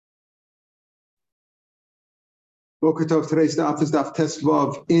Boker Tov. Today's daf is daf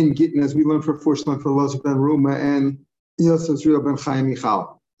Tesvav in Gitin, as we learned for Fushman for Elazar ben Ruma and Yosef Real ben Chaim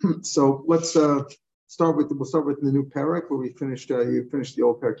Michal. So let's start with the new parak where we finished. You finished the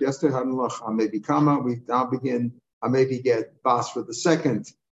old parak yesterday. Hanulach maybe kama. We now begin. Maybe get bas for the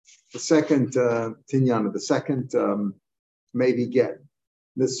second tinyana, the second maybe get.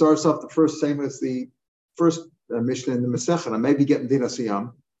 This starts off the first same as the first Mishnah in the Masechet. Maybe get Medina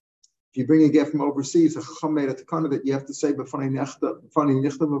Siyam. If you bring a get from overseas, a Chacham made a takana that you have to say b'fanei nichta, b'fanei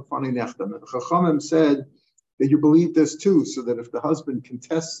nichta. And the Chachamim said that you believe this too, so that if the husband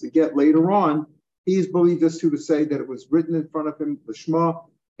contests the get later on, he is believed this too to say that it was written in front of him, the Shema,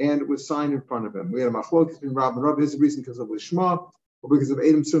 and it was signed in front of him. We had a machlokes between Rab and Rab. Here's the reason because of the Shema, or because of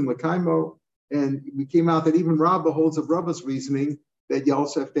Adam Sun Lakaimo, and we came out that even Rabba holds of Rabba's reasoning that you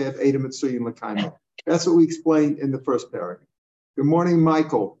also have to have Adam and Suyin Lakaimo. That's what we explained in the first paragraph. Good morning,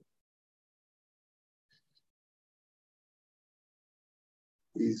 Michael.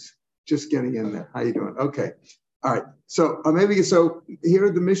 He's just getting in there. How you doing? Okay. All right. So here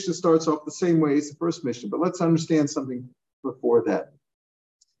the Mishnah starts off the same way as the first Mishnah, but let's understand something before that.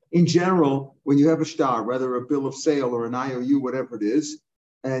 In general, when you have a shtar, whether a bill of sale or an IOU, whatever it is,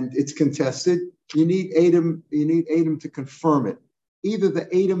 and it's contested, you need Adam to confirm it. Either the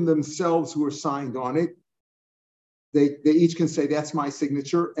Adam themselves who are signed on it, they each can say that's my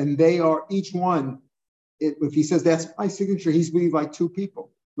signature, and they are each one. If he says that's my signature, he's believed like two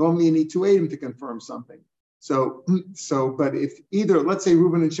people. Normally, you need two Adam to confirm something. So, but if either, let's say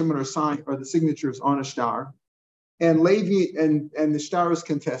Reuben and Shimon are signed, or the signatures on a shtar, and Levi and the shtar is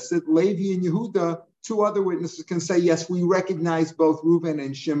contested, Levi and Yehuda, two other witnesses can say, yes, we recognize both Reuben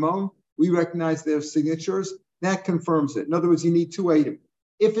and Shimon. We recognize their signatures. That confirms it. In other words, you need two Adam.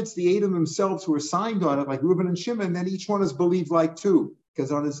 If it's the Adam themselves who are signed on it, like Reuben and Shimon, then each one is believed like two. Because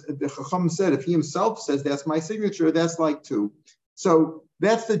the Chacham said, if he himself says that's my signature, that's like two. So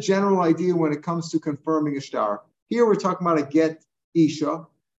that's the general idea when it comes to confirming a shtar. Here we're talking about a get isha,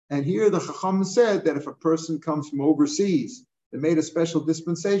 and here the Chacham said that if a person comes from overseas, they made a special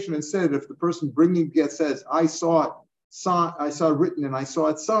dispensation and said if the person bringing get says, I saw it written and I saw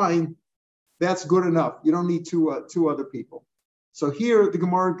it signed, that's good enough. You don't need two other people. So here the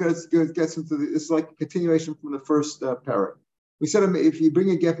Gemara gets into it's like a continuation from the first parak. We said if you bring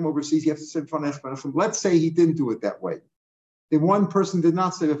a get from overseas, you have to say b'fanei. Let's say he didn't do it that way. The one person did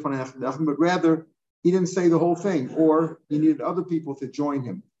not say b'fanei, but rather he didn't say the whole thing, or he needed other people to join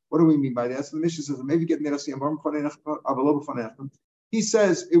him. What do we mean by that? So the Mishnah says maybe get he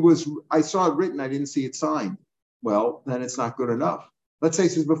says I saw it written, I didn't see it signed. Well, then it's not good enough. Let's say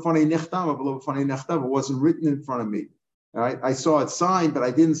it says b'fanei nechtam, it wasn't written in front of me. All right, I saw it signed, but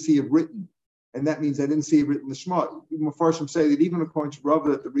I didn't see it written. And that means I didn't see it written in the Shema. Mefarshim say that even according to Rabba,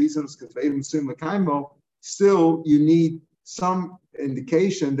 that the reason is because Adam Sim Lakaimo, still you need some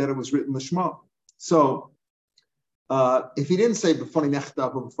indication that it was written in the Shema. So if he didn't say b'fanei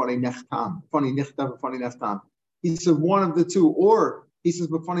nechtav or b'fanei nechtam, he said one of the two, or he says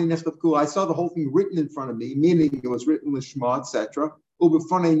b'fanei nechtav kula. I saw the whole thing written in front of me, meaning it was written in the Shema, etc. Or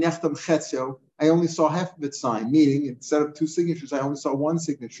b'fanei nechtam chetzio, I only saw half of it signed, meaning instead of two signatures, I only saw one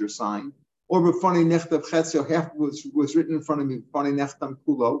signature signed. Or b'fanei nechtav chetzio, half was written in front of me. B'fanei nechtam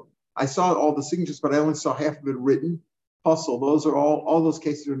kulo, I saw all the signatures, but I only saw half of it written. Puzzle. Those are all those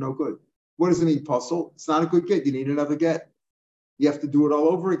cases are no good. What does it mean, puzzle? It's not a good get. You need another get. You have to do it all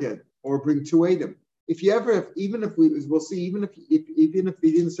over again, or bring two Adam. If you ever, we'll see, even if he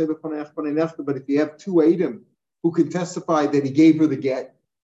didn't say b'fanei nechtam, but if you have two Adam who can testify that he gave her the get,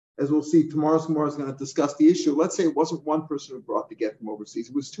 as we'll see, tomorrow's Gemara is going to discuss the issue. Let's say it wasn't one person who brought the get from overseas;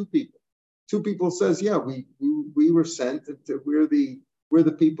 it was two people. Two people says, yeah, we were sent. We're the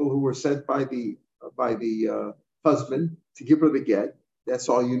people who were sent by the husband to give her the get. That's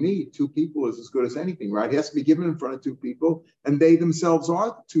all you need. Two people is as good as anything, right? It has to be given in front of two people, and they themselves are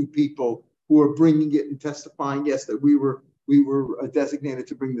the two people who are bringing it and testifying, yes, that we were designated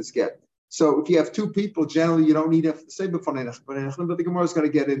to bring this get. So if you have two people, generally you don't need to say b'fanei nechtam, but the Gemara is going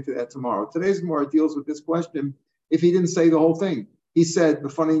to get into that tomorrow. Today's Gemara deals with this question. If he didn't say the whole thing, he said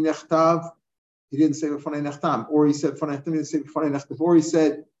b'fanei nechtav. He didn't say b'fanei nechtam, or he said b'fanei nechtam, he didn't say b'fanei nechtam, or he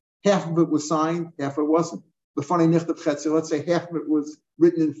said half of it was signed, half of it wasn't. B'fanei nechtam chetzio, let's say half of it was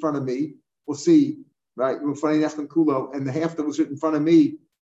written in front of me. We'll see, right? B'fanei nechtam kulo, and the half that was written in front of me,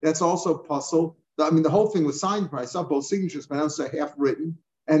 that's also puzzle. I mean, the whole thing was signed. I saw both signatures, but I don't say half written,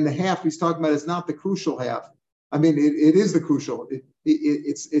 and the half he's talking about is not the crucial half. I mean, it is the crucial.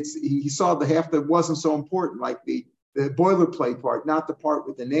 He saw the half that wasn't so important, like the boilerplate part, not the part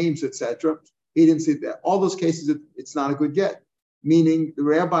with the names, etc. He didn't see that. All those cases, it's not a good get. meaning the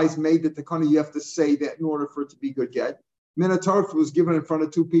rabbis made the takana, you have to say that in order for it to be good get. Minatar, if it was given in front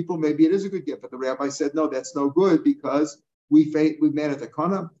of two people, maybe it is a good get, but the rabbi said, no, that's no good because we made a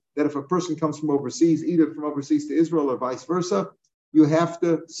takana that if a person comes from overseas, either from overseas to Israel or vice versa, you have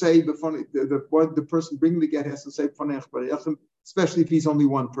to say the person bringing the get has to say, especially if he's only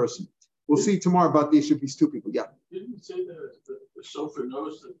one person. We'll see tomorrow about the issue if he's two people. Yeah. Didn't say that the sofer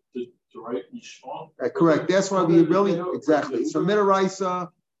knows to write Yishma? Correct. That's why we really exactly. So Midaraisa,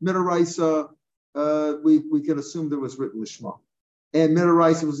 we can assume there was written Lishma. And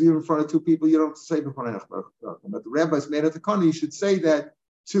Midaraisa was even in front of two people. You don't have to say b'fanei nechtav. But the rabbis made it the kani. You should say that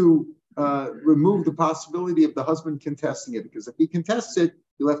to remove the possibility of the husband contesting it, because if he contests it,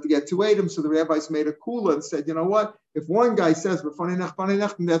 you'll have to get two items. So the rabbis made a kula and said, you know what? If one guy says b'fanei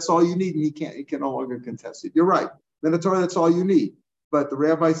nechtav, that's all you need, and he can no longer contest it. You're right. Then it's that's all you need. But the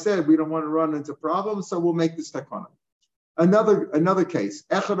rabbi said we don't want to run into problems, so we'll make this takana. Another case.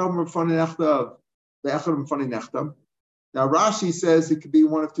 Echad omer b'fanei nechtav, the echad b'fanei nechtav. Now Rashi says it could be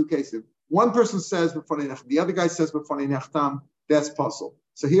one of two cases. One person says b'fanei nechtam, the other guy says b'fanei nechtam. That's puzzle.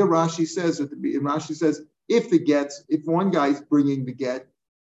 So here Rashi says if one guy's bringing the get,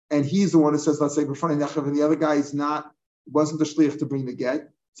 and he's the one who says, let's say b'fanei nechtam, and the other guy wasn't the shliach to bring the get,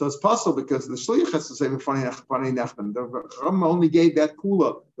 so it's puzzle because the shliach has to say b'fanei nechtam. The Ram only gave that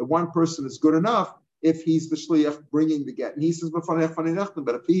kula. The one person is good enough if he's the shliach bringing the get, and he says b'fanei nechtam.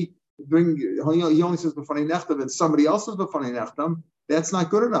 But if he only says b'fanei nechtam and somebody else says b'fanei nechtam, that's not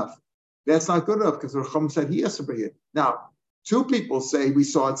good enough. That's not good enough because the Chum said he has to bring it. Now, two people say we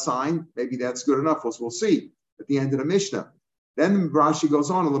saw it signed. Maybe that's good enough. We'll see at the end of the Mishnah. Then Rashi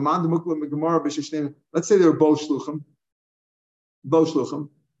goes on. Let's say they're both shluchim.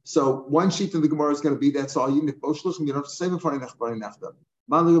 So one sheet in the Gemara is going to be that's all you need. Both shluchim, you don't have to say b'fanei nechtam.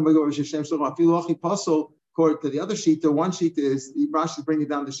 According to the other sheet, the one sheet is Rashi is bringing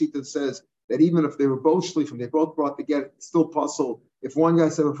down the sheet that says that even if they were both shlichim, they both brought the get, it's still puzzle. If one guy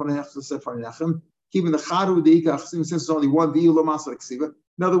said b'fanei nechtam, said b'fanei nechtam, even the charu deikach, since it's only one v'yu lo masar ksiva.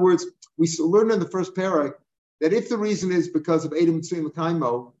 In other words, we learned in the first parak that if the reason is because of Edom Tzvim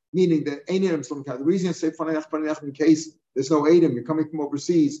L'kaimo, meaning that Ein Edom Tzvim L'kaimo, the reason is say b'fanei nechtam in case there's no Edom, you're coming from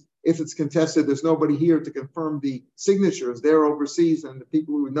overseas. If it's contested, there's nobody here to confirm the signatures. They're overseas, and the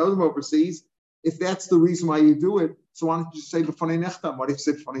people who know them overseas. If that's the reason why you do it, so why don't you just say b'fanei nechtam? What if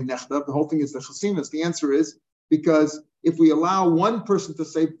you say b'fanei nechtam? The whole thing is the chasimas. The answer is because if we allow one person to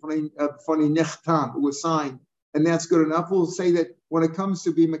say b'fanei nechtam, who was signed, and that's good enough, we'll say that when it comes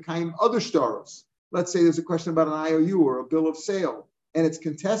to be mekayim other shtaros, let's say there's a question about an IOU or a bill of sale, and it's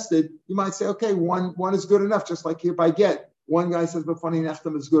contested, you might say, okay, one is good enough, just like here by get. One guy says b'fanei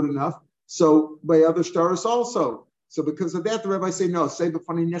nechtam is good enough, so by other shtaros also. So because of that, the rabbis say, no, say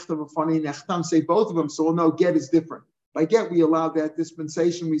b'fanei nechtam, say both of them, so we'll know get is different. By get, we allow that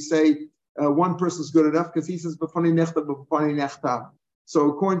dispensation. We say one person is good enough because he says b'fanei nechtam. So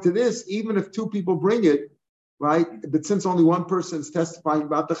according to this, even if two people bring it, right, but since only one person is testifying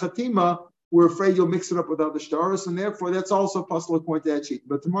about the chatima, we're afraid you'll mix it up with other shtaros, and therefore that's also possible according to that sheet.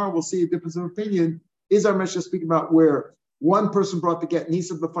 But tomorrow we'll see a difference of opinion. Is our Mishnah speaking about where one person brought the get and he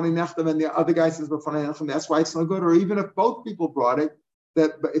says b'fanei nechtam and the other guy says b'fanei nechtam, that's why it's no good. Or even if both people brought it,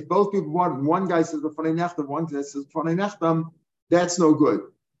 that if both people brought it and one guy says b'fanei nechtam, one guy says b'fanei nechtam, that's no good.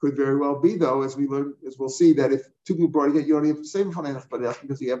 Could very well be though, as we'll see, that if two people brought it, you don't even have to say b'fanei nechtam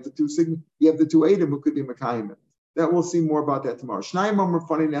because you have the two Edom who could be mekayim. That we'll see more about that tomorrow. Shnayim omer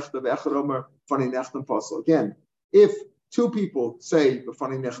b'fanei nechtam, echad omer b'fanei nechtam pasal. Again, if two people say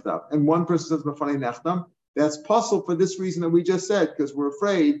b'fanei nechtam and one person says b'fanei nechtam, that's possible for this reason that we just said, because we're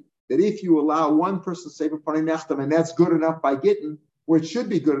afraid that if you allow one person to say b'fanei nechtam and that's good enough by Gittin, or it should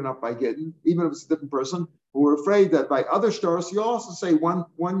be good enough by Gittin, even if it's a different person, but we're afraid that by other shtaros, you also say one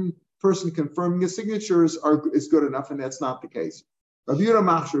person confirming the signatures is good enough, and that's not the case. Rabbi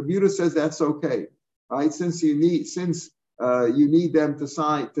Yehuda says that's okay, right? Since you need them to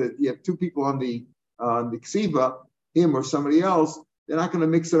sign, you have two people on the ksiva, him or somebody else. They're not going to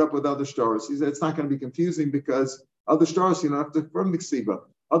mix it up with other shtaros. He said it's not going to be confusing because other shtaros, you don't have to confirm the ksiva.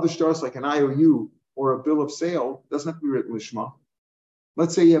 Other shtaros like an IOU or a bill of sale doesn't have to be written lishma.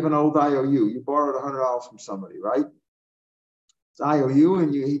 Let's say you have an old IOU. You borrowed $100 from somebody, right? It's IOU,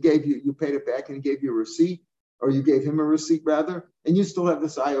 and you paid it back, and he gave you a receipt, or you gave him a receipt rather, and you still have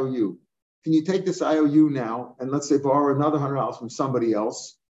this IOU. Can you take this IOU now and let's say borrow another $100 from somebody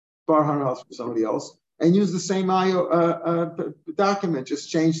else, and use the same document, just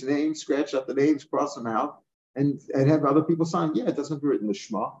change the name, scratch out the names, cross them out, and have other people sign? Yeah, it doesn't have to be written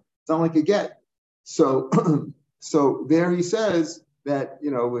lishma. It's not like a get. So there he says that,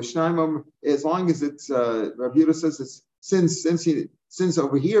 with Shnaimim, as long as it's, Rabbi Yehuda says Since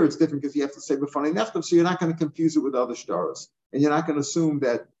over here it's different because you have to say b'fanei nechtav, so you're not going to confuse it with other shtaros, and you're not going to assume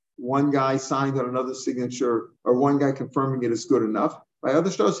that one guy signed on another signature or one guy confirming it is good enough. By other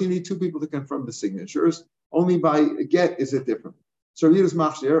shtaros, you need two people to confirm the signatures. Only by a get is it different. So here's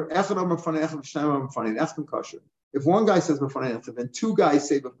machzir. If one guy says b'fanei nechtav and two guys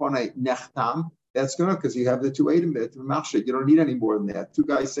say b'fanei nechtam, that's good because you have the two eidim there to machzir. You don't need any more than that. Two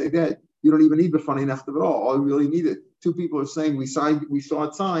guys say that. You don't even need b'fanei nechtav at all. All you really need is two people are saying we saw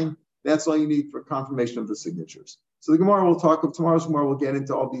it signed. That's all you need for confirmation of the signatures. So the Gemara will talk of tomorrow's Gemara. We'll get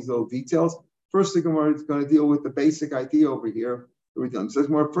into all these little details. First, the Gemara is going to deal with the basic idea over here. It says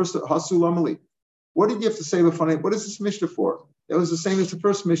more first hasul amali. What did you have to say b'fanei? What is this mishnah for? That was the same as the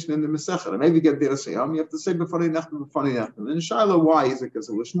first mishnah in the Masechah. Maybe get there to say, you have to say b'fanei nechtam, b'fanei nechtam. And Shiloh, why is it because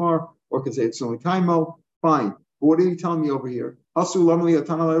of Lishmar or because it's only Kaimo? Fine. But what are you telling me over here? Hasul amali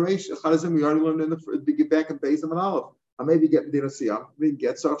atana l'reish. Echadazim we already learned in the back in Beis and Aleph. I maybe get there to say,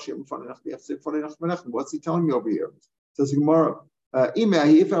 get Sarchim b'fanei nechtam. You have to say b'fanei nechtam. What's he telling me over here? Says Gemara.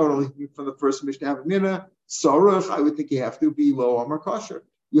 If I were looking from the first mishnah, I would think you have to be low Amar kosher.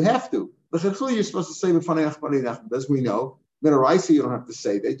 You have to. You're supposed to say b'fanei nechtam, as we know. Miraisa, you don't have to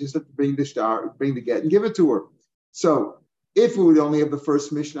say. They just have to bring the star, bring the get, and give it to her. So, if we would only have the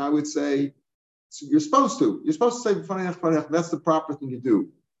first mishnah, I would say you're supposed to. You're supposed to say b'fanei nechtam. That's the proper thing to do.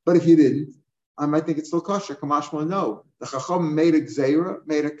 But if you didn't, I might think it's still kosher. Kamashma, no. The chacham made a gzeira,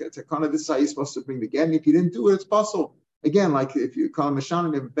 made a takana. This is how you're supposed to bring the get. And if you didn't do it, it's possible. Again, like if you call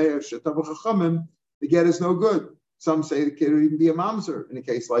Mashanim, the get is no good. Some say the kid would even be a mamzer in a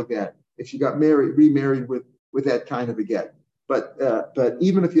case like that, if she got remarried with that kind of a get. But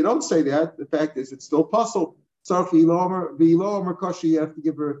even if you don't say that, the fact is it's still possible. So if you have to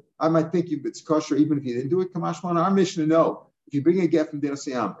give her, I might think it's kosher even if you didn't do it. Kamashman, our Mishnah, no. If you bring a get from Din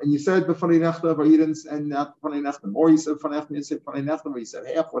Siyam and you said b'fanei nechtav or you didn't, and not b'fanei nechtav, or you said b'fanei nechtav, you said b'fanei nechtav, or you said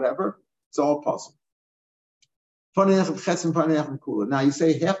half, whatever, it's all possible. Now you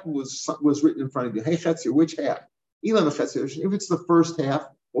say half was written in front of you. Hey chetzir, which half? If it's the first half,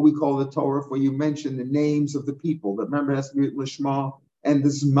 what we call the Torah, where you mention the names of the people, that remember it has to be Lishma and the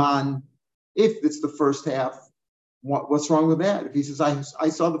Zman. If it's the first half, what's wrong with that? If he says, I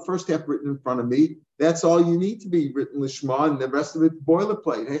saw the first half written in front of me, that's all you need to be written Lishma, and the rest of it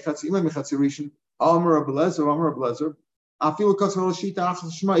boilerplate. Hey chetzir, Amar Abelezer,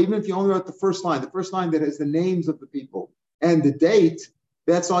 even if you only wrote the first line that has the names of the people and the date,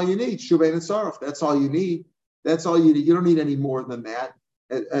 that's all you need. Shubein and Sarach, that's all you need. That's all you need. You don't need any more than that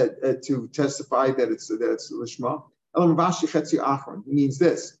to testify that it's Lishma. It means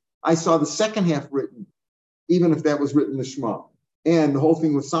this. I saw the second half written, even if that was written Lishma. And the whole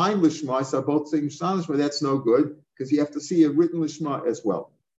thing was signed Lishma. I saw both things signed Lishma. That's no good because you have to see a written Lishma as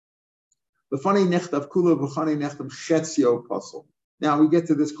well. B'fanei nechtav kula b'fanei nechtam chetzio pasol. Now we get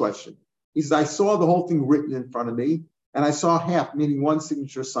to this question. He says, I saw the whole thing written in front of me, and I saw half, meaning one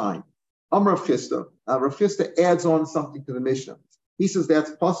signature signed. Rav Chisda. Rav Chisda adds on something to the Mishnah. He says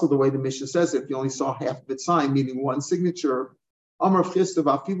that's possible the way the Mishnah says it. If you only saw half of it signed, meaning one signature. Rav Chisda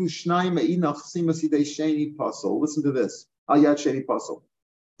v'afilu shnayim me'inach simas yidei sheni pasol. Listen to this. Al yad sheni pasol.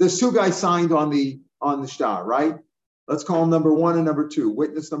 There's two guys signed on the star, right? Let's call them number one and number two.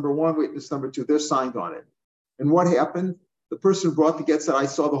 Witness number one, witness number two. They're signed on it. And what happened? The person who brought the get said, I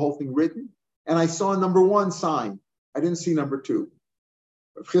saw the whole thing written, and I saw number one signed. I didn't see number two.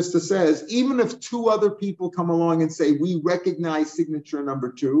 Rav Chisda says, even if two other people come along and say, we recognize signature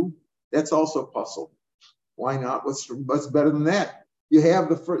number two, that's also possible. Why not? What's better than that? You have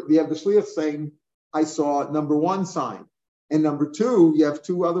the shliach saying, I saw number one signed. And number two, you have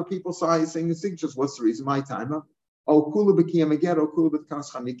two other people saying the signatures. What's the reason? My time. You can't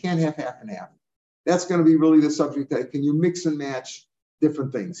have half and half. That's going to be really the subject. That can you mix and match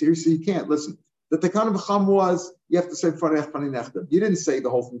different things? Here, so you can't listen. The Takan of Chum was you have to say Fanei Nechtam. You didn't say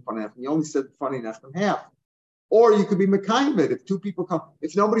the whole thing Fanei Nechtam. You only said Fanei Nechtam half. Or you could be Mekayim it if two people come.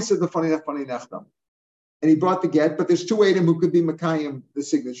 If nobody said the Fanei Nechtam, and he brought the get, but there's two Adam who could be Mekayim the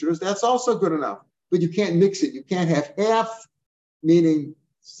signatures. That's also good enough. But you can't mix it. You can't have half, meaning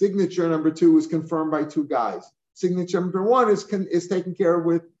signature number two is confirmed by two guys. Signature number one is taken care of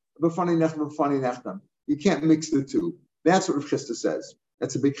with b'fanei nechtam. You can't mix the two. That's what Rav Chisda says.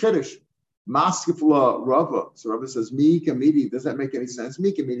 That's a big chiddush. Maskefla Rava. So Rava says, Mika midi. Does that make any sense?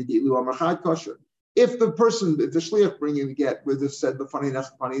 Mika midi di'lu amachad kosher. If the shliach bringing the get would have said b'fanei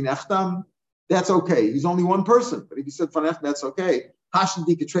nechtam, that's okay. He's only one person. But if he said b'fanei nechtam, that's okay. Hashem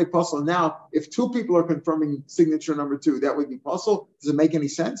dikatrei pasal. Now, if two people are confirming signature number two, that would be pasal. Does it make any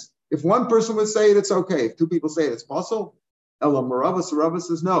sense? If one person would say it, it's okay. If two people say it, it's possible. Elam Rava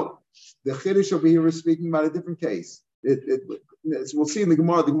says no. The Chiddush over here is speaking about a different case. As we'll see in the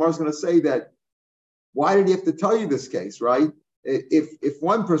Gemara is going to say that, why did he have to tell you this case, right? If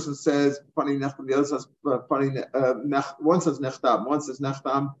one person says funny nechtam, the other says one says nechtam, one says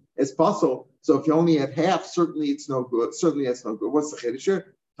nechtam, it's possible. So if you only have half, certainly it's no good. Certainly it's no good. What's the chiddush?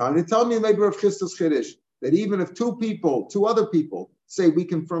 Trying to tell me maybe Rav Chisda's chiddush that even if two other people say we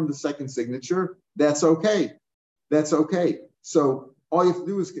confirm the second signature, that's okay. That's okay. So all you have to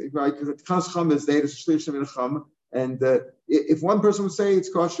do is, right, because chacham is there, and if one person would say it's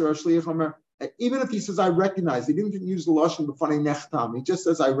kosher or shliach omer, even if he says I recognize, he didn't use the lashon b'fanei nechtam. He just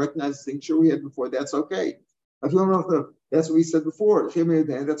says I recognize the signature we had before. That's okay. If you don't know if that's what we said before,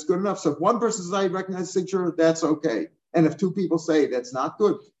 and that's good enough. So if one person says I recognize the signature, that's okay. And if two people say that's not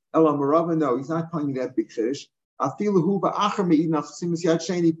good, Ela Marava, no, he's not telling you that big chiddush.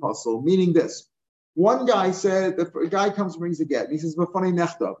 Meaning this. One guy said, the guy comes and brings a get, and he says, B'fanei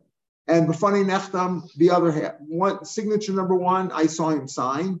nechtam. And B'fanei nechtam, the other half. One signature number one, I saw him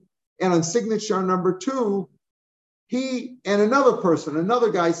sign. And on signature number two, he and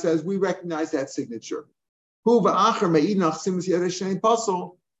another guy says, we recognize that signature. Him, the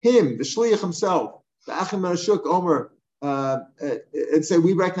shliach himself, the Achim Ashuk Omer, and say,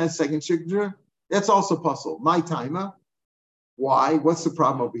 we recognize the second signature. That's also possible. My timer. Why? What's the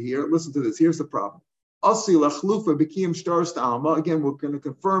problem over here? Listen to this. Here's the problem. Again, we're going to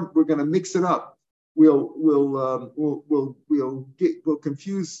confirm. We're going to mix it up. We'll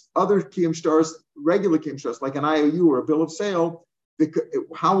confuse other kiyum stars, regular kiyum stars, like an IOU or a bill of sale.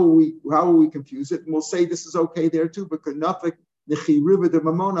 How will we confuse it? And we'll say this is okay there too,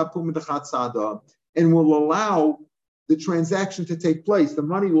 and we'll allow the transaction to take place. The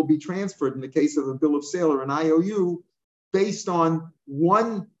money will be transferred in the case of a bill of sale or an IOU based on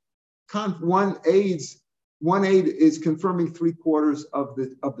one aid is confirming 3/4 of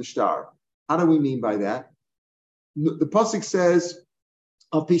the star. How do we mean by that? The pasuk says,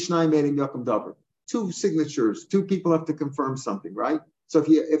 "Al pishnai medim yakum davar." Two signatures. Two people have to confirm something, right? So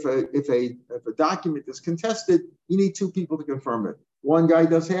if a document is contested, you need two people to confirm it. One guy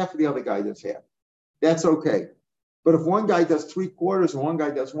does half, the other guy does half. That's okay. But if one guy does 3/4 and one guy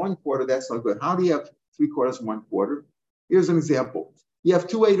does 1/4, that's not good. How do you have 3/4 and 1/4? Here's an example. You have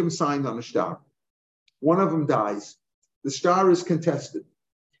two items signed on a star. One of them dies. The star is contested.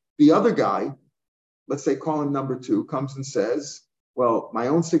 The other guy, let's say call him number two, comes and says, well, my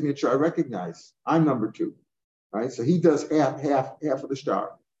own signature I recognize. I'm number two. Right? So he does half of the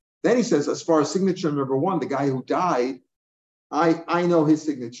star. Then he says, as far as signature number one, the guy who died, I know his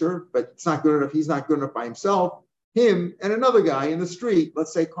signature, but it's not good enough. He's not good enough by himself. Him and another guy in the street,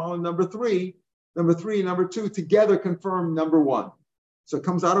 let's say call him number three and number two together confirm number one. So it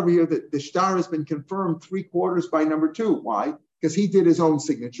comes out over here that the star has been confirmed 3/4 by number two. Why? Because he did his own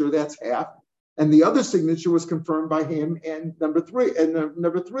signature, that's half. And the other signature was confirmed by him and number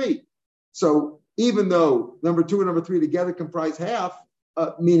three. So even though number two and number three together comprise half,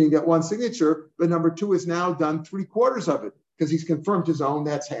 meaning that one signature, but number two has now done 3/4 of it because he's confirmed his own,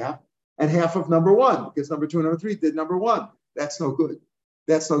 that's half, and half of number one, because number two and number three did number one. That's no good.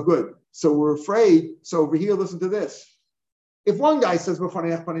 That's no good. So we're afraid. So over here, listen to this. If one guy says,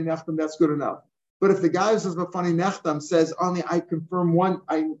 that's good enough. But if the guy who says, nechtam says, only I confirm one,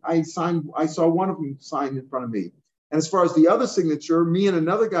 I saw one of them signed in front of me. And as far as the other signature, me and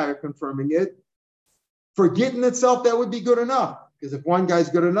another guy are confirming it. For Gittin itself, that would be good enough. Because if one guy's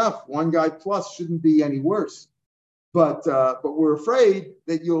good enough, one guy plus shouldn't be any worse. But we're afraid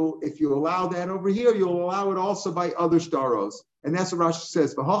that if you allow that over here, you'll allow it also by other staros. And that's what Rashi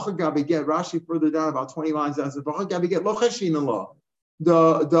says. Rashi further down about 20 lines down says, the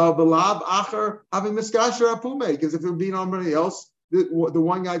belab acher having miskasher apume, because if it would be somebody else, the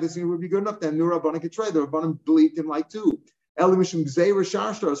one guy that would be good enough, then Nur Rabbanan could trade. The Rabbanan believed him like two. Elimishim Gzeira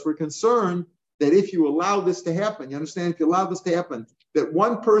Sharstars, we're concerned that if you allow this to happen, you understand, if you allow this to happen, that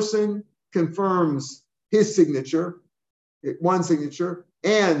one person confirms his signature, one signature,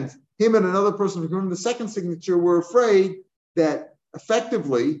 and him and another person confirm the second signature, we're afraid that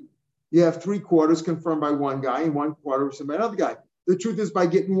effectively you have 3/4 confirmed by one guy and 1/4 confirmed by another guy. The truth is, by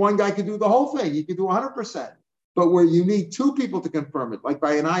getting one guy could do the whole thing. He could do 100%. But where you need two people to confirm it, like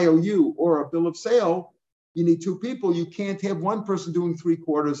by an IOU or a bill of sale, you need two people. You can't have one person doing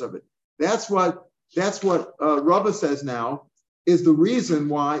 3/4 of it. That's what Rava says now is the reason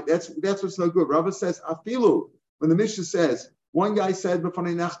why that's what's no good. Rava says afilu, when the Mishnah says one guy said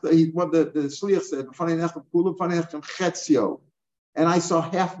b'fanei nechtam, what the shliach said b'fanei nechtam kula b'fanei nechtam chetzio, and I saw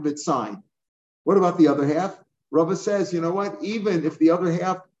half of it signed. What about the other half? Rava says, you know what? Even if the other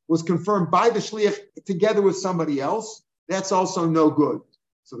half was confirmed by the shliach together with somebody else, that's also no good.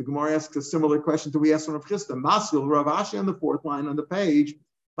 So the Gemara asks a similar question to we asked on Rav Chisda. Masil Rav Ashi on the fourth line on the page.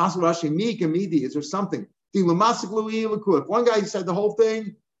 Masil Rav Ashi Mika Midi. Is there something? If one guy said the whole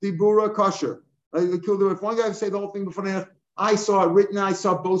thing, Dibura kosher. If one guy said the whole thing before, I saw it written, I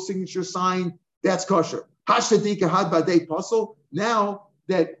saw both signatures signed, that's kosher. Hashadika had badei puzzle. Now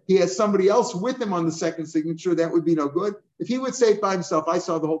that he has somebody else with him on the second signature, that would be no good. If he would say it by himself, I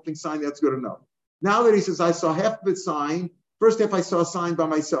saw the whole thing signed, that's good enough. Now that he says, I saw half of it signed, first half I saw signed by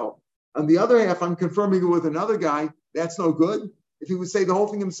myself. On the other half, I'm confirming it with another guy, that's no good. If he would say the whole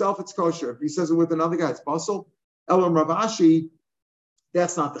thing himself, it's kosher. If he says it with another guy, it's puzzle. Elam Rav Ashi,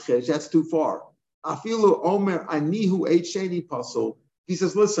 that's not the chiddush, that's too far. Afilu Omer Anihu Eicheni puzzle. He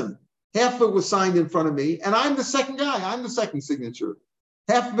says, listen, half of it was signed in front of me, and I'm the second guy, I'm the second signature.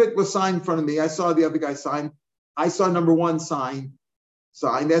 Half of it was signed in front of me. I saw the other guy sign. I saw number one sign.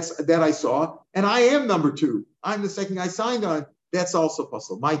 That I saw. And I am number two. I'm the second guy signed on. That's also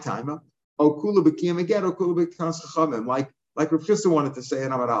puzzle. My time. Okula b'kiyam again, okula b'kans chachamim. Like Rav Chisda wanted to say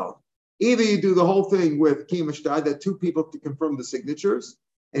in Amar Aleph. Either you do the whole thing with kiyam ashtad, that two people to confirm the signatures,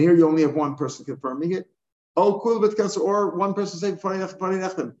 and here you only have one person confirming it. Or one person saying,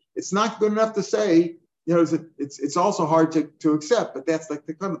 it's not good enough to say, it's also hard to accept, but that's like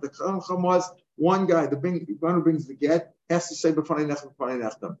the Chacham was one guy, the one who brings the get, has to say,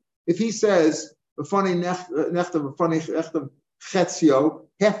 if he says, half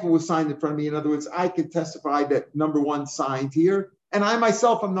of it was signed in front of me, in other words, I can testify that number one signed here, and I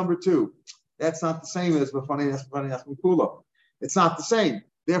myself am number two. That's not the same as it's not the same.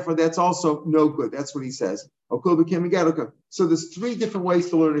 Therefore, that's also no good. That's what he says. So there's three different ways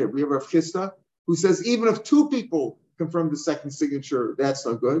to learn here. We have Rav Chisda, who says even if two people confirm the second signature, that's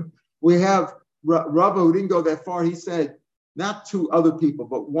no good. We have Rabba, who didn't go that far. He said not two other people,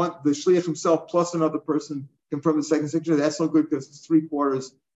 but one, the shliach himself plus another person confirm the second signature. That's no good because it's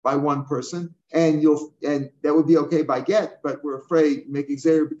 3/4 by one person, and that would be okay by get, but we're afraid making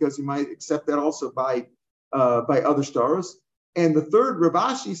zera because you might accept that also by other stars. And the third, Rav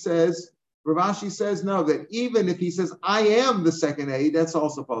Ashi says no, that even if he says, I am the second A, that's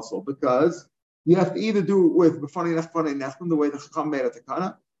also possible, because you have to either do it with B'fanei Nechem, the way the Chacham made it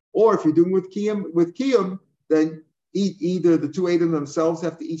Takana, or if you're doing with Kiyum, then either the two Eidim themselves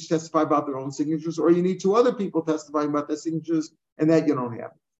have to each testify about their own signatures, or you need two other people testifying about their signatures, and that you don't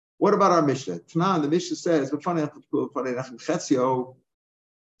have. What about our Mishnah? Tanan, the Mishnah says, B'fanei Nechem Chetzio,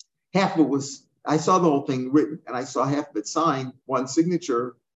 half of it was, I saw the whole thing written, and I saw half of it signed, one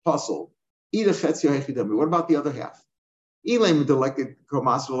signature, puzzle. What about the other half? What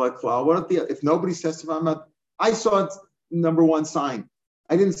if nobody's testifying about? I saw number one signed.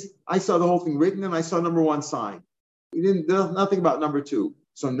 I saw the whole thing written, and I saw number one signed. There's nothing about number two.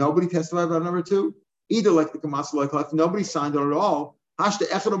 So nobody testified about number two. Either like the Kamas like nobody signed on it at all.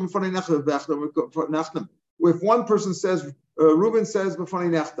 If one person says, Reuben says b'fanei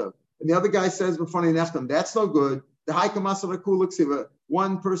nechtav, and the other guy says b'fanei nechtav, that's no good. The high Kamas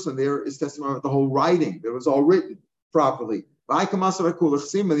one person there is testifying about the whole writing. It was all written properly.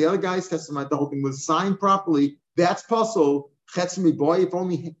 The other guy's testimony, the whole thing was signed properly. That's puzzle.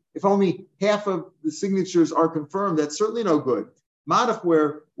 If only half of the signatures are confirmed, that's certainly no good. Madach,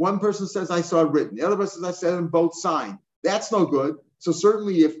 where one person says I saw it written, the other person says I said them both signed. That's no good. So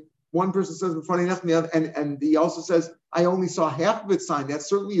certainly, if one person says and he also says I only saw half of it signed, that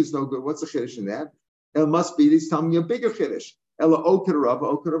certainly is no good. What's the chiddush in that? It must be he's telling me a bigger chiddush. Ela okar Rabba,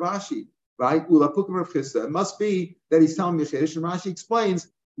 okar Rav Ashi. Right? It must be that he's telling me chiddush, and Rashi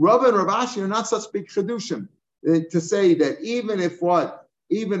explains Rabba and Rav Ashi are not such big chidushim to say that even if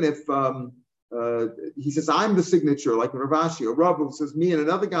he says I'm the signature like Rav Ashi, or Rabba who says me and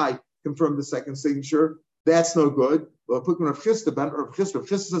another guy confirmed the second signature, that's no good. Rav Chisda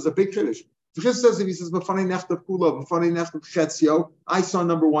says a big chiddush. Rav Chisda says if he says b'fanei nechtav kula, b'fanei nechtav chetzio, I saw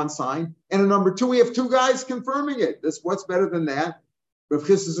number one sign, and in number two we have two guys confirming it. What's better than that? Rav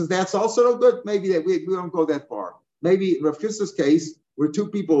Chisda says that's also no good. Maybe that we don't go that far. Maybe Rav Chisda's case, where two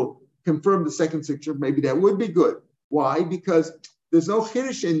people confirm the second signature, maybe that would be good. Why? Because there's no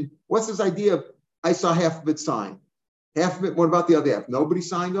chiddush in what's this idea of I saw half of it signed. Half of it, what about the other half? Nobody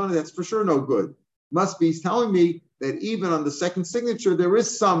signed on it, that's for sure no good. Must be, he's telling me that even on the second signature, there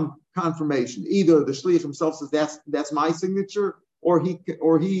is some confirmation. Either the shliach himself says that's my signature, or he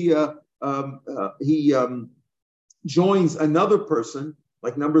joins another person,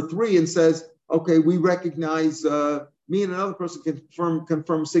 like number three, and says, okay, we recognize me and another person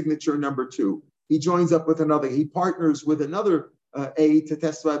confirm signature number two. He joins up with another. He partners with another A to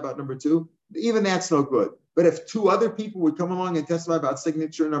testify about number two. Even that's no good. But if two other people would come along and testify about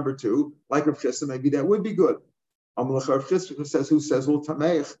signature number two, like Rav Chisda, maybe that would be good. Who says, well,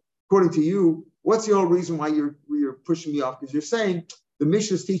 Tameich, according to you, what's the whole reason why you're pushing me off? Because you're saying the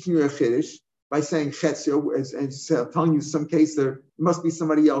Mishnah is teaching you a Chiddush by saying Chetzio and telling you some case there must be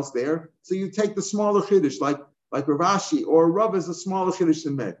somebody else there. So you take the smaller Chiddush, like Rav Ashi, or Rav is a smaller Chiddush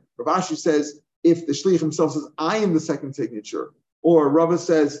than me. Rav Ashi says, if the Shliach himself says, I am the second signature, or Rav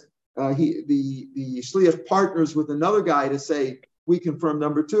says, the Shliach partners with another guy to say, we confirm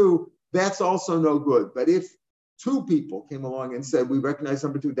number two, that's also no good. But if two people came along and said, we recognize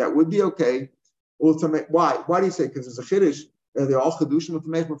number two, that would be okay. Why? Why do you say? Because it's a Chiddush. They're all Chedushim with the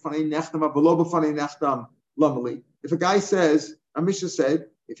b'fanei nechtam, below b'fanei nechtam lamali. If a guy says, Amisha said,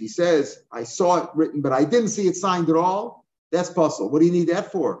 if he says, I saw it written, but I didn't see it signed at all, that's puzzle. What do you need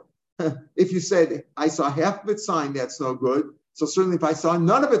that for? If you said, I saw half of it signed, that's no good. So certainly if I saw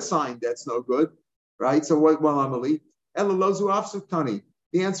none of it signed, that's no good, right? So what, well, Amali, Elalozu Afsuktani.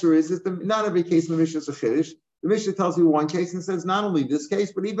 The answer is that not every case in the Mishnah is a Chiddush. The Mishnah tells you one case and says not only this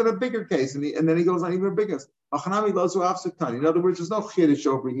case, but even a bigger case. And then he goes on even bigger. In other words, there's no Chiddush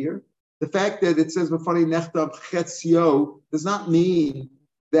over here. The fact that it says B'fanei nechtam chetzio does not mean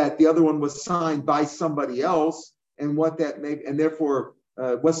that the other one was signed by somebody else, and what that may, and therefore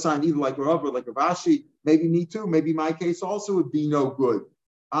was signed either like Rav or like Rav Ashi, maybe me too, maybe my case also would be no good.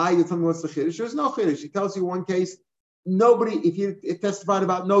 You tell me what's the Chiddush? There's no Chiddush. He tells you one case, nobody, if you testified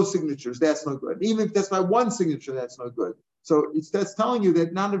about no signatures, that's no good. Even if you testified one signature, that's no good. So that's telling you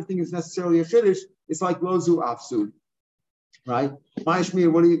that not everything is necessarily a Chiddush. It's like Lozu Afsud, right?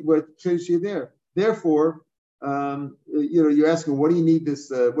 Ma'ashmir, what Chiddush you there? Therefore, you're asking, what do you need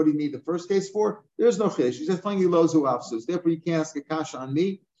this? What do you need the first case for? There's no Chiddush. He's just telling you Lozu Afsud. Therefore, you can't ask a kasha on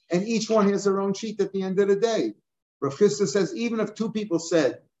me. And each one has their own sheet at the end of the day. Rav Chisda says, even if two people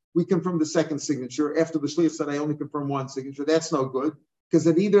said, we confirm the second signature, after the Shliach said, I only confirm one signature, that's no good, because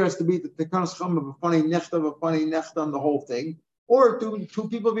it either has to be the Tekanos Chum of a funny nechtam, the whole thing, or two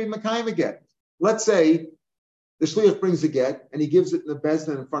people be Mekayim a get. Let's say the Shliach brings a get, and he gives it in the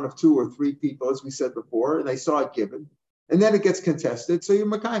Bezdin in front of two or three people, as we said before, and they saw it given, and then it gets contested, so you're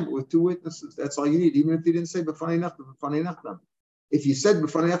Mekayim with two witnesses. That's all you need, even if you didn't say B'fanei nechtam. If you said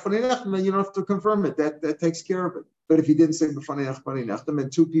b'fanei nechtam, then you don't have to confirm it. That takes care of it. But if you didn't say b'fanei nechtam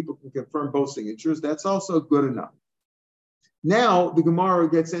and two people can confirm both signatures, that's also good enough. Now the Gemara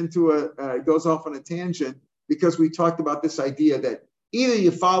gets into goes off on a tangent because we talked about this idea that either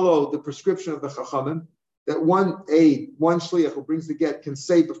you follow the prescription of the Chachamim, that one shliach who brings the get can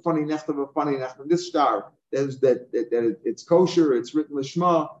say b'fanei nechtam. This star that it's kosher, it's written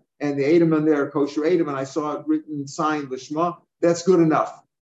lishma, and the Edom in there are kosher Edom, and I saw it written signed lishma. That's good enough.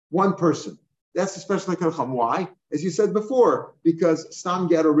 One person. That's especially Chacham. Why? As you said before, because Stam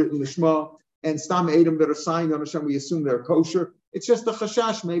get are written Lishma and Stam Edom that are signed on Hashem, we assume they're kosher. It's just a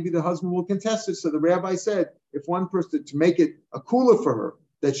chashash. Maybe the husband will contest it. So the rabbi said, if one person, to make it a kula for her,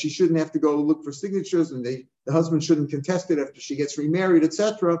 that she shouldn't have to go look for signatures and the husband shouldn't contest it after she gets remarried,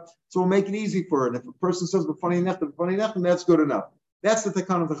 etc. So we'll make it easy for her. And if a person says, b'fanei nechtam, that's good enough. That's the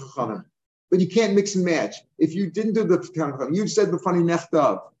takan of the Chachamim. But you can't mix and match. If you didn't do the Chachamim, you said b'fanei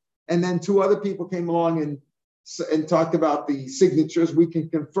nechtam, and then two other people came along and talked about the signatures. We can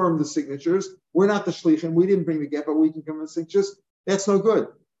confirm the signatures. We're not the shlichim. We didn't bring the get, but we can confirm the signatures. That's no good.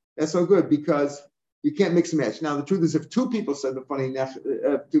 That's no good because you can't mix and match. Now, the truth is, if two people said the funny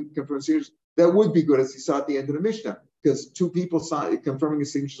to confirm signatures, that would be good, as you saw at the end of the Mishnah, because two people confirming the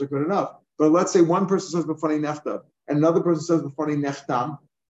signatures are good enough. But let's say one person says b'fanei nechtam and another person says b'fanei nechtam,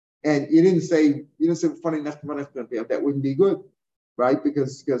 and you didn't say b'fanei nechtam, that wouldn't be good. Right?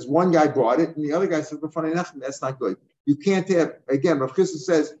 Because one guy brought it and the other guy says, that's not good. You can't have, again, Rav Chisda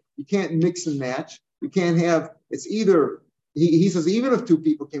says, you can't mix and match. You can't have, it's either, he says, even if two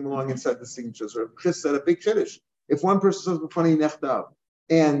people came along and said the signatures, Rav Chisda said a big Chiddush. If one person says, b'fanei nechtam,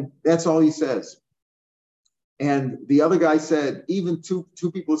 and that's all he says, and the other guy said, even two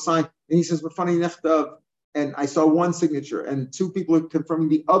people signed, and he says, b'fanei nechtam, and I saw one signature, and two people are confirming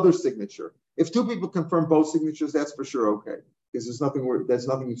the other signature. If two people confirm both signatures, that's for sure okay. Because there's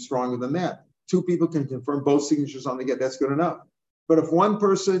nothing stronger than that. Two people can confirm both signatures on the get, that's good enough. But if one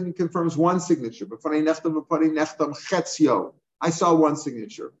person confirms one signature, I saw one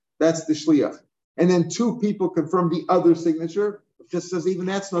signature, that's the shliach. And then two people confirm the other signature, it just says even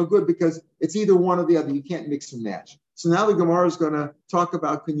that's no good because it's either one or the other. You can't mix and match. So now the Gemara is going to talk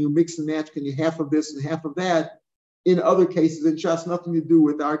about, can you mix and match? Can you half of this and half of that? In other cases, in Shas, nothing to do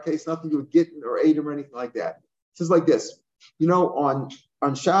with our case, nothing to do with Gittin or Edom or anything like that. It says like this. You know,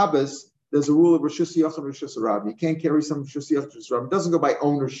 on Shabbos, there's a rule of Rosh Hashanah and Rosh Hashanah. You can't carry some Rosh Hashanah. It doesn't go by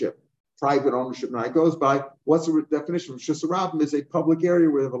ownership, private ownership. Now it goes by, what's the definition? Rosh Hashanah is a public area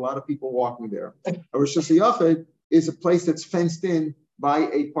where there are a lot of people walking there. A Rosh Hashanah is a place that's fenced in by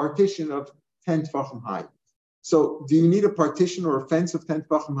a partition of 10 tefachim high. So do you need a partition or a fence of 10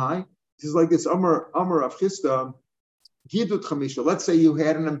 tefachim high? It's like this Amar of Chisda, Gidut Chamisha. Let's say you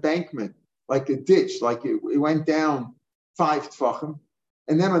had an embankment, like a ditch, like it went down 5 tefachim,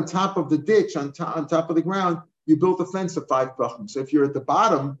 and then on top of the ditch, on top of the ground, you built a fence of 5 tefachim. So if you're at the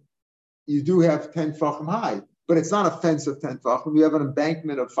bottom, you do have 10 tefachim high, but it's not a fence of 10 tefachim. You have an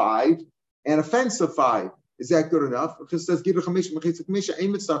embankment of 5 and a fence of 5. Is that good enough? It says Gidut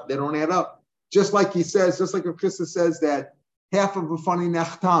Chamisha, they don't add up. Just like he says, just like Krista says that half of a funny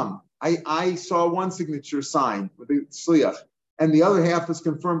nechtam. I saw one signature signed with the Sliach, and the other half is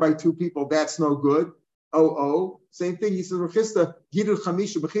confirmed by 2 people. That's no good. Same thing. He says, Rechista, Gidul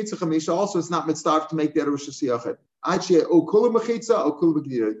Chamisha, Bechitza Chamisha, also it's not mitzvah to make that a Rosh Hashanah.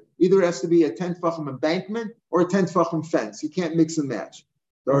 Either it has to be a 10 tefachim embankment or a 10 tefachim fence. You can't mix and match.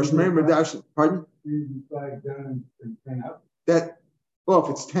 Pardon? Well,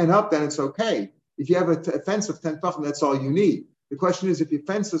 if it's 10 up, then it's okay. If you have a fence of 10 tefachim, that's all you need. The question is, if your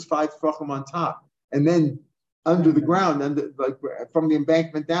fence is 5 tefachim on top, and then under the ground, like from the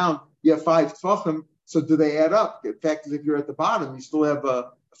embankment down, you have 5 tefachim. So do they add up? The fact is, if you're at the bottom, you still have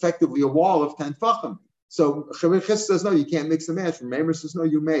effectively a wall of 10 tefachim. So Chavir Chis says no, you can't mix and match. Remember says no,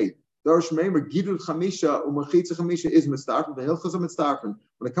 you may. Darish Remember Gidul Chamisha Umachitza Chamisha is mitzdarfen. The Hilchas are mitzdarfen.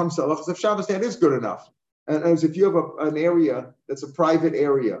 When it comes to halachas of Shabbos, that is good enough. And as if you have an area that's a private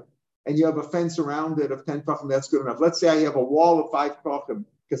area, and you have a fence around it of 10 tefachim, that's good enough. Let's say I have a wall of 5 tefachim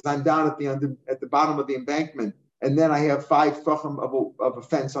because I'm down at the bottom of the embankment, and then I have 5 tefachim of a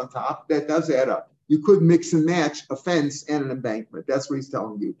fence on top. That does add up. You could mix and match a fence and an embankment. That's what he's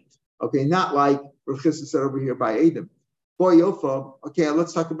telling you. Okay, not like Rav Chisda said over here by Adam. Boy, Ilfa. Okay,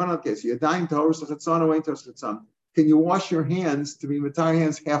 let's talk about another case. You're dying to horse chatzon or ain't chatzon. Can you wash your hands to be matar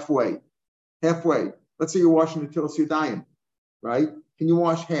hands halfway? Halfway. Let's say you're washing the tilos, you're dying, right? Can you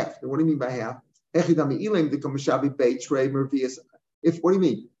wash half? What do you mean by half? What do you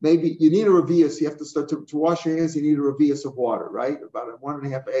mean? Maybe you need a revius. You have to start to wash your hands. You need a revius of water, right? About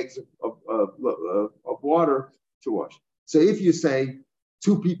 1.5 eggs of water to wash. So if you say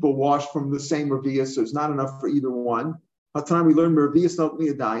 2 people wash from the same revius, so it's not enough for either one. By the time we learn revius not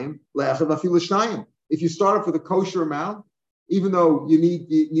miyadayim le'achav afilu. If you start off with a kosher amount, even though you need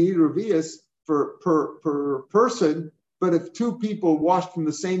a revius per person. But if 2 people washed from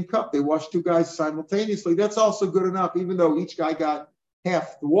the same cup, they washed 2 guys simultaneously, that's also good enough. Even though each guy got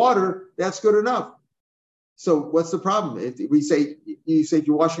half the water, that's good enough. So what's the problem? If you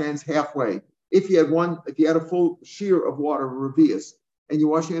wash your hands halfway, if you had a full shear of water, revius, and you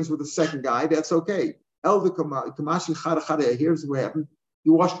wash your hands with the second guy, that's okay. Here's what happened.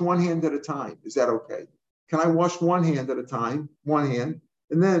 You washed one hand at a time. Is that okay? Can I wash one hand at a time, one hand?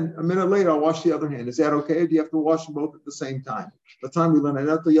 And then a minute later, I'll wash the other hand. Is that okay? Or do you have to wash them both at the same time? By the time we learn,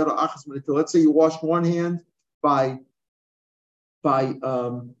 let's say you wash one hand by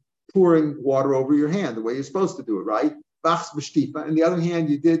pouring water over your hand, the way you're supposed to do it, right? And the other hand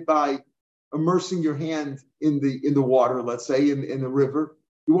you did by immersing your hand in the water, let's say in the river.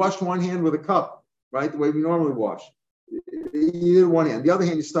 You washed one hand with a cup, right? The way we normally wash. You did one hand. The other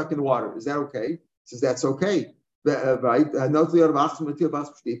hand you stuck in the water. Is that okay? He says that's okay. Right? That's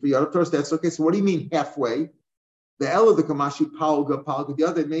okay. So what do you mean halfway? The L of the Kamashi Palga. The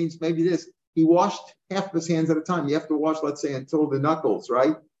other means maybe this. He washed half of his hands at a time. You have to wash, let's say, until the knuckles,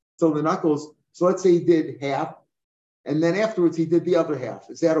 right? Until the knuckles. So let's say he did half, and then afterwards he did the other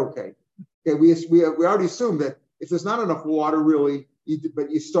half. Is that okay? Okay, we already assumed that if there's not enough water really, but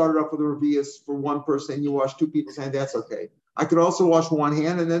you started off with a revius for one person and you wash 2 people's hands, that's okay. I could also wash one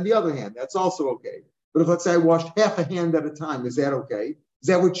hand and then the other hand. That's also okay. But if let's say I washed half a hand at a time, is that okay? Is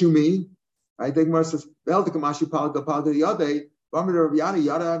that what you mean? I think Gemara says, you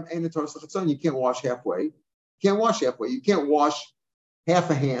can't wash halfway. You can't wash halfway. You can't wash half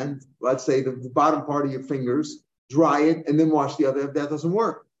a hand, let's say the bottom part of your fingers, dry it, and then wash the other. That doesn't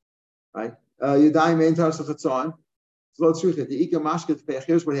work. Right? Here's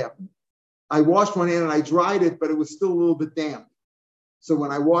what happened. I washed one hand and I dried it, but it was still a little bit damp. So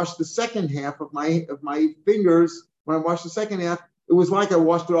when I washed the second half of my fingers, when I washed the second half, it was like I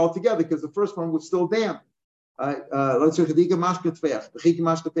washed it all together because the first one was still damp. So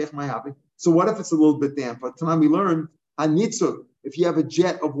what if it's a little bit damp? By the time we learn, if you have a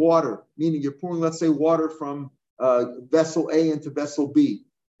jet of water, meaning you're pouring, let's say, water from vessel A into vessel B,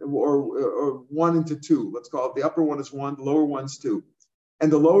 or 1 into 2, let's call it. The upper one is 1, the lower one's 2,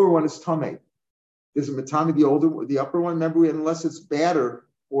 and the lower one is tameh. There's a matami, the upper one. Remember, unless it's batter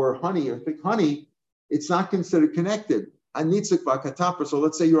or honey or thick honey, it's not considered connected. So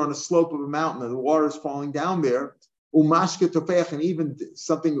let's say you're on a slope of a mountain and the water is falling down there. umashke tofech, and even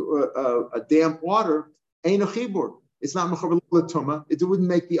something a damp water, ain't a chibur. It's not mechaber l'tuma. It wouldn't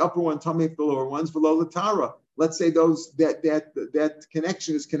make the upper one tummy if the lower ones below the tara. Let's say that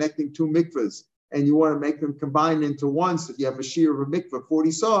connection is connecting two mikvahs, and you want to make them combine into one. So if you have a shear of a mikvah,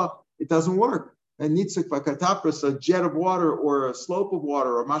 40 saw, it doesn't work. And nitzuk vakatapras, a jet of water or a slope of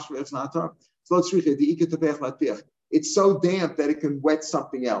water or mashma, it's not tar. It's so damp that it can wet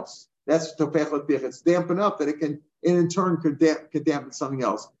something else. That's topech latpich. It's damp enough that it can, and in turn, could dampen something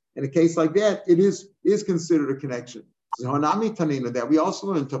else. In a case like that, it is considered a connection. So Hanami Tanina, that we also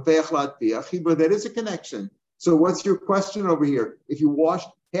learn topech latpich, but that is a connection. So what's your question over here? If you washed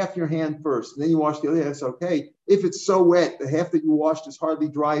half your hand first, and then you wash the other half, it's okay. If it's so wet, the half that you washed is hardly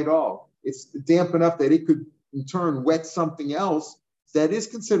dry at all. It's damp enough that it could, in turn, wet something else. That is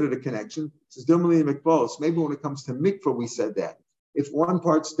considered a connection. Maybe when it comes to mikvah, we said that. If one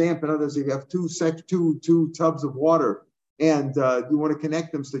part's damp and others, if you have two tubs of water and you want to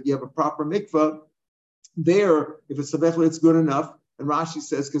connect them so that you have a proper mikvah, there, if it's sabechla, it's good enough. And Rashi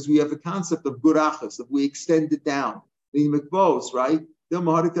says, because we have the concept of gurachas, that we extend it down. The mikvos, right? That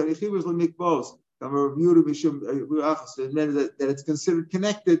it's considered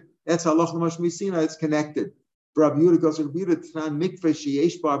connected. That's halach l'mashmisina, it's connected. For Rabbi Yehuda goes to Rabbi Yehuda, mikveh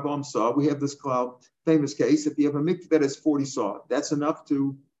sheyesh bar bam saw. We have this famous case. If you have a mikveh that has 40 saw, that's enough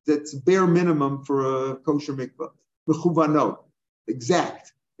that's bare minimum for a kosher mikveh. Mechuvanot,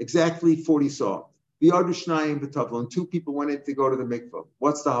 exactly 40 saw. V'yadu shnayim v'tavlon. Two people went in to go to the mikveh.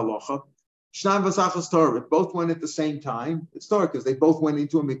 What's the halacha? Shnayim v'sachas tar. If both went at the same time, it's tar because they both went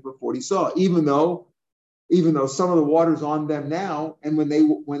into a mikveh 40 saw. Even though some of the water's on them now, and when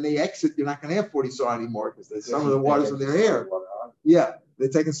they exit, you're not going to have 40 saw anymore because some of the water's in their hair. Yeah, they're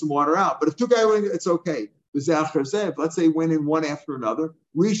taking some water out. But if two guys went in, it's okay. Let's say went in one after another.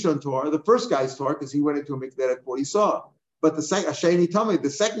 Rishon tar, the first guy's tar because he went into a mikveh that had 40 saw. But the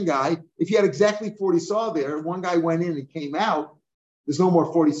second guy, if you had exactly 40 saw there, one guy went in and came out, there's no more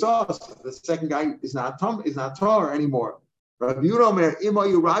 40 saws. The second guy is not tar anymore.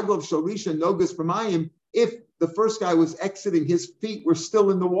 If the first guy was exiting, his feet were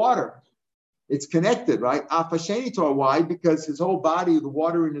still in the water. It's connected, right? Why? Because his whole body, the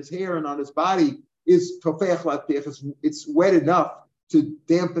water in his hair and on his body is tofech latpich. It's wet enough to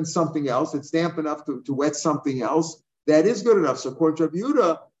dampen something else. It's damp enough to wet something else. That is good enough. So according to Rabbi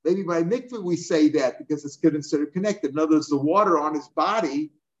Yehuda, maybe by mikveh we say that because it's considered connected. In other words, the water on his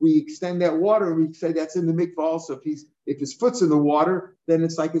body, we extend that water and we say that's in the mikveh also. If his foot's in the water, then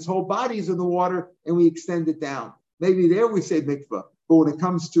it's like his whole body's in the water and we extend it down. Maybe there we say mikveh. But when it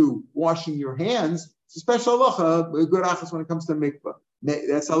comes to washing your hands, it's a special halacha, good achas when it comes to mikveh.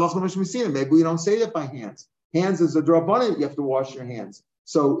 That's halacha l'mashmisina. Maybe we don't say that by hands. Hands is a drabanan, you have to wash your hands.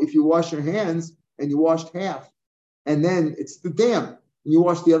 So if you wash your hands and you washed half, and then it's the damp, and you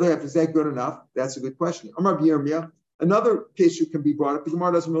wash the other half, is that good enough? That's a good question. Amar B'Yirmiyah, another issue can be brought up. The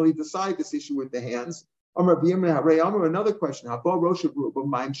Gemara doesn't really decide this issue with the hands. Amar B'Yirmiyah, Amar, another question.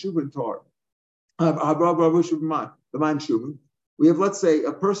 We have, let's say,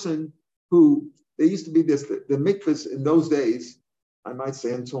 a person who, there used to be this, the mikvahs in those days, I might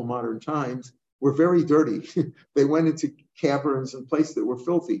say until modern times, were very dirty. They went into caverns and places that were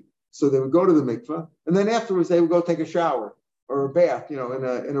filthy. So they would go to the mikvah, and then afterwards they would go take a shower or a bath, in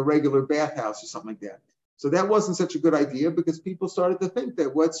a regular bathhouse or something like that. So that wasn't such a good idea because people started to think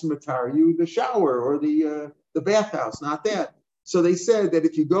that what's matar you, the shower or the bathhouse, not that. So they said that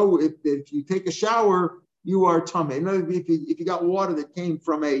if you take a shower, you are tameh. In other words, if you got water that came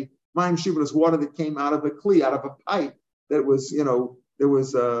from a mayim shuvah, water that came out of a kli, out of a pipe, that was, there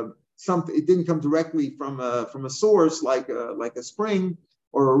was something. It didn't come directly from a source like a spring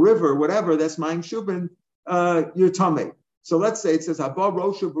or a river, whatever. That's mayim shuvah. You're tameh. So let's say it says haba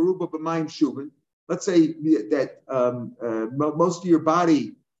rosha baruba b'mayim shuvah. Let's say that most of your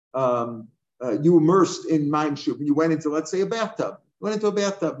body you immersed in mayim shuvah. You went into, let's say, a bathtub. Most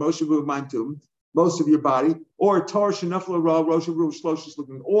of your body, or tar shenafla ra rosha ru shloshes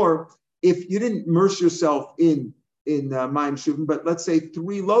looking, or if you didn't immerse yourself in mayim shuvah, but let's say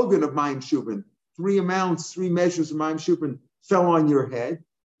 3 logan of mayim shuvah, 3 measures of mayim shuvah fell on your head,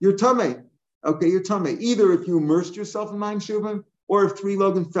 you're tameh. Okay, you're tameh. Either if you immersed yourself in mayim shuvah, or if 3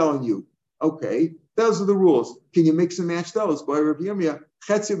 logan fell on you. Okay, those are the rules. Can you mix and match those?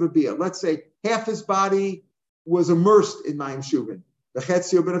 Let's say half his body was immersed in mayim shuvah,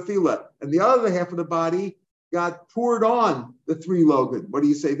 and the other half of the body got poured on the 3 logan. What do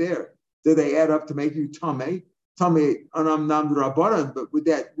you say there? Do they add up to make you tameh? Tameh anam nam drabanan, but would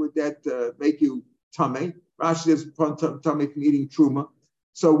that make you tameh? Rashi says tameh from eating truma.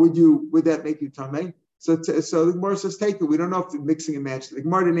 So would that make you tameh? So the Gemara says, take it. We don't know if they're mixing and matching. The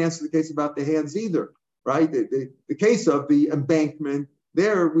Gemara didn't answer the case about the hands either, right? The case of the embankment,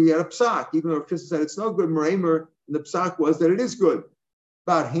 there we had a psak, even though Chris said it's no good, Meramer, and the psak was that it is good.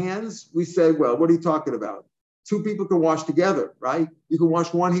 About hands, we said, well, what are you talking about? Two people can wash together, right? You can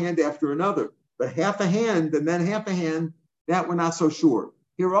wash one hand after another, but half a hand and then half a hand, that we're not so sure.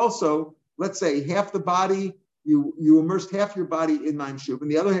 Here also, let's say half the body, you immersed half your body in Maim Shub,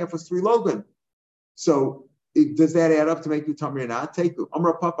 and the other half was 3 logan. So does that add up to make you tummy or not? Take you.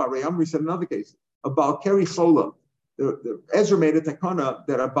 Amra Papa Ray Amri said another case. A Balkari Chola. The Ezra made a takana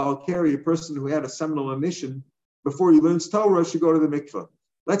that a Balkari, a person who had a seminal emission, before he learns Torah, should go to the mikveh.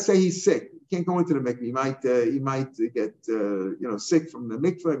 Let's say he's sick. He can't go into the mikveh. He might get sick from the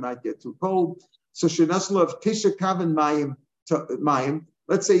mikveh. He might get too cold. So shenasla of tisha kaven mayim.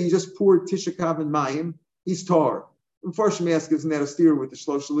 Let's say you just poured tisha kaven mayim. He's tar. Unfortunately, ask, isn't that a steer with the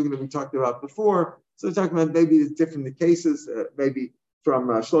shlosh shlugan that we talked about before? So we're talking about maybe it's different the cases. Maybe from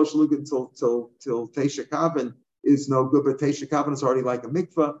shlosh shlugan till tisha kaven is no good, but tisha kaven is already like a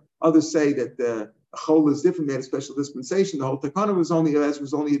mikveh. Others say that the chol is different. They had a special dispensation. The whole takana was only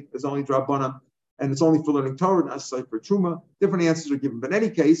drabanan, and it's only for learning Torah, not necessarily for truma. Different answers are given, but in any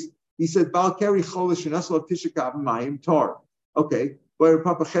case, he said bal keri chol shenasal tisha kaven mayim tar. Okay, but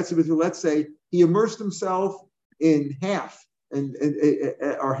Papa Chetziv, let's say he immersed himself in half,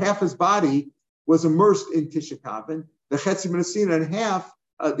 or half his body was immersed in tisha kaven. The Chetziv Menasina and half,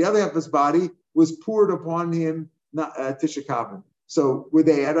 the other half of his body was poured upon him tisha kaven. So would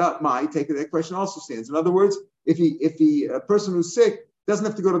they add up? Taking that question also stands. In other words, if a person who's sick doesn't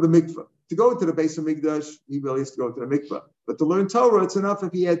have to go to the mikveh. To go into the base of Mikdash, he really has to go to the mikveh. But to learn Torah, it's enough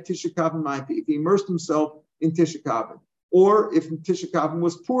if he had tisha kaven mayim, if he immersed himself in tisha kaven, or if tisha kaven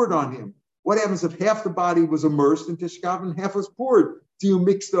was poured on him. What happens if half the body was immersed in tisha kaven and half was poured? Do you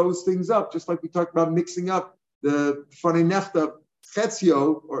mix those things up? Just like we talked about mixing up the Fanei Nechtam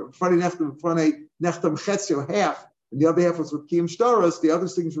Chetzio, or Fanei Nechtam Chetzio half, and the other half was with Kiyam Shtaros, the other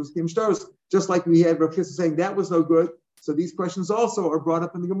things was Kiyam Shtaros, just like we had Rav Chisda saying that was no good. So these questions also are brought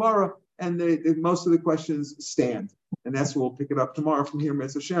up in the Gemara, and most of the questions stand. And that's what we'll pick it up tomorrow from here,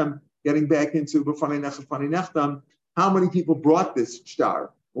 Mez Hashem, getting back into B'fanei Nechtam, how many people brought this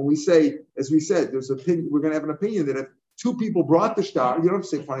shtar? When we say, as we said, we're going to have an opinion that if 2 people brought the shtar, you don't have to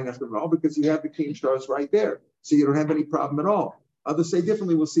say B'fanei Nechtam at all, because you have the Kiyam Shtaros right there. So you don't have any problem at all. Others say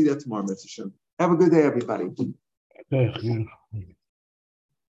differently. We'll see that tomorrow, Mez Hashem. Have a good day, everybody.